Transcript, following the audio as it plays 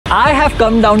I have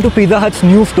come down to Pizza Hut's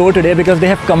new store today because they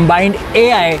have combined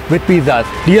AI with pizzas.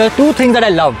 These are two things that I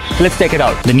love. Let's check it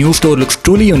out. The new store looks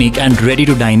truly unique and ready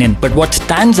to dine in. But what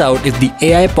stands out is the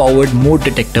AI-powered mood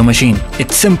detector machine.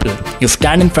 It's simple. You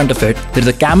stand in front of it, there's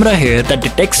a camera here that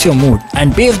detects your mood,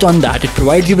 and based on that, it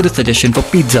provides you with a suggestion for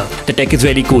pizza. The tech is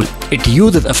very cool. It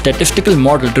uses a statistical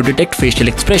model to detect facial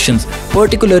expressions,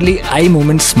 particularly eye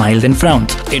movements, smiles and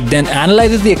frowns. It then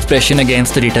analyzes the expression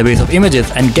against the database of images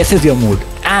and guesses your mood.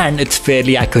 And it's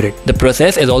fairly accurate. The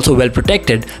process is also well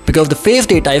protected because the face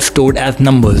data is stored as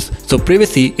numbers, so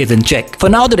privacy is in check. For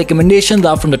now, the recommendations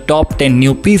are from the top 10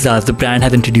 new pizzas the brand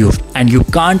has introduced, and you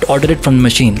can't order it from the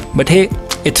machine. But hey,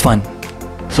 it's fun.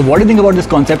 So what do you think about this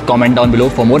concept? Comment down below.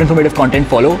 For more informative content,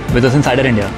 follow Business Insider India.